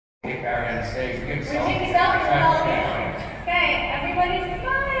Get Barry on stage. We can Okay, everybody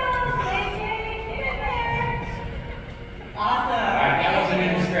smile. Stay in there. Awesome. All right, that wasn't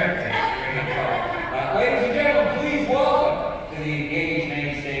in the script. Ladies and gentlemen, please welcome to the Engage main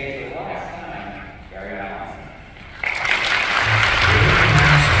stage for the last time, Barry Melancon.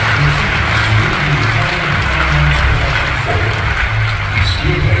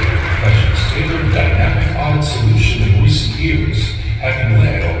 Tailored dynamic audit solution in recent years, having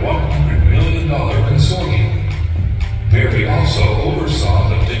led a $100 million consortium. Barry also oversaw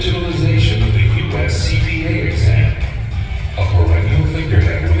the digitalization of the U.S. CPA Exam, a perennial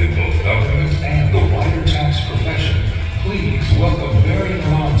figurehead within both government and the wider tax profession. Please welcome Barry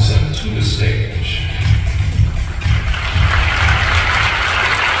Melancon to the stage.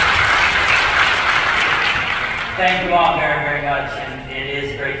 Thank you all very, very much, and it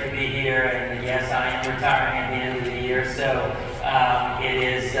is great to be here. And yes, I am retiring at the end of the year, so it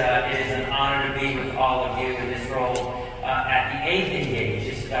is an honor to be with all of you in this role at the 8th Engage.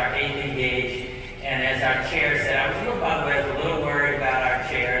 This is our 8th Engage, and as our chair said, I was by the way, a little worried about our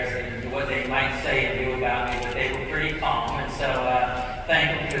chairs and what they might say and do about me, but they were pretty calm, and so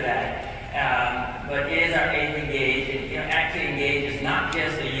thank you for that. But it is our 8th Engage, and actually Engage is not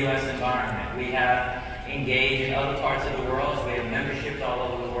just a U.S. environment. We have Engage in other parts of the world. So we have memberships all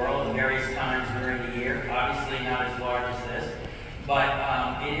over the world at various times during the year. Obviously not as large as this, but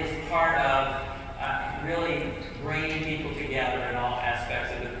it is part of really bringing people together in all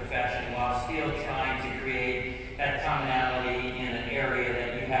aspects of the profession while still trying to create that commonality in an area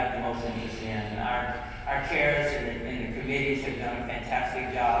that you have the most interest in. Our chairs and the committees have done a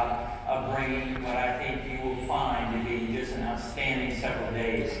fantastic job of bringing what I think you will find to be just an outstanding several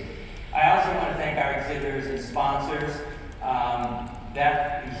days. I also want to thank our exhibitors and sponsors.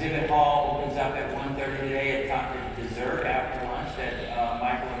 That exhibit hall opens up at 1:30 today at dessert after lunch that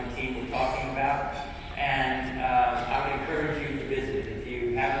Michael and the team were talking about. And I would encourage you to visit it. If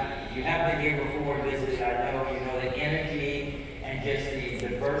you haven't been here before, visit it. I know you know the energy and just the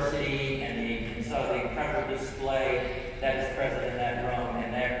diversity and the incredible display that is present in that room,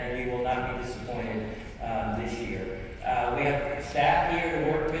 and you will not be disappointed this year. We have staff here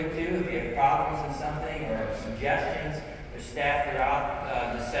to work with too. If you have problems in something or suggestions, there's staff throughout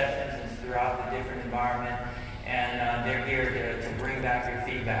the sessions and throughout the different environment, and they're here to bring back your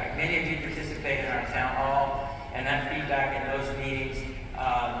feedback. Many of you participate in our town hall, and that feedback in those meetings,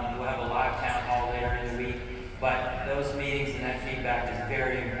 we'll have a live town hall later in the week, but those meetings and that feedback is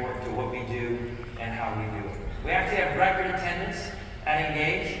very important to what we do and how we do it. We actually have record attendance at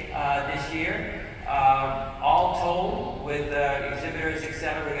Engage this year. All told, with exhibitors,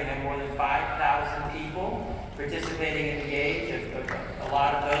 etc., we're going to have more than 5,000 people participating in Engage. A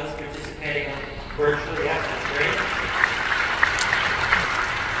lot of those participating virtually. Yeah, that's great.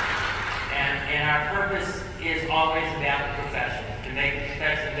 And our purpose is always about the profession, to make the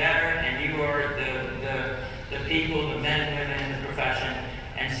profession better, and you are the people, the men and women in the profession.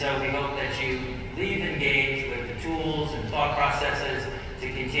 And so we hope that you leave Engage with the tools and thought processes to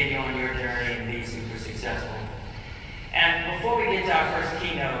continue on your journey and be super successful. And before we get to our first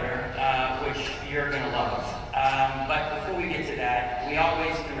keynoter, which you're going to love, but before we get to that, we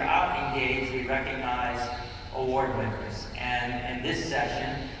always, throughout Engage, we recognize award winners. And in this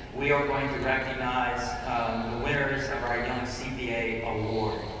session, we are going to recognize the winners of our Young CPA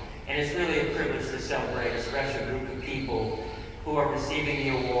Award. And it's really a privilege to celebrate a special group of people who are receiving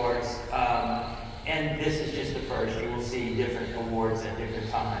the awards. And this is just the first. You will see different awards at different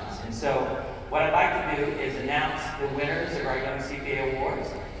times. And so what I'd like to do is announce the winners of our Young CPA Awards.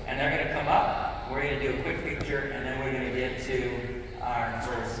 And they're going to come up. We're going to do a quick picture, and then we're going to get to our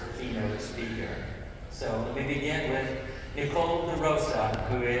first keynote speaker. So let me begin with Nicole DeRosa,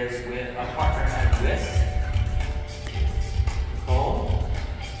 who is with a partner at WIS. Nicole.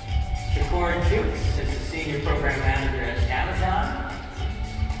 Shakur Jukes is the Senior Program Manager at Amazon.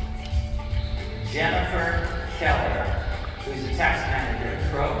 Jennifer Keller, who's the Tax Manager at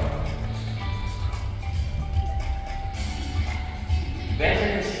Pro.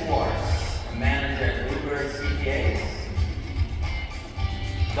 Benjamin Schwartz, a Manager at Bluebird CPAs.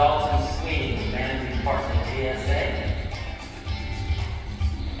 Dalton Sweeney, Managing Partner at GSA.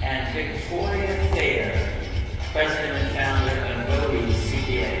 And Victoria Thayer, President and Founder of Bodie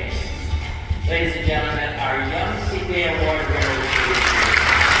CPA. Ladies and gentlemen, our Young CPA Award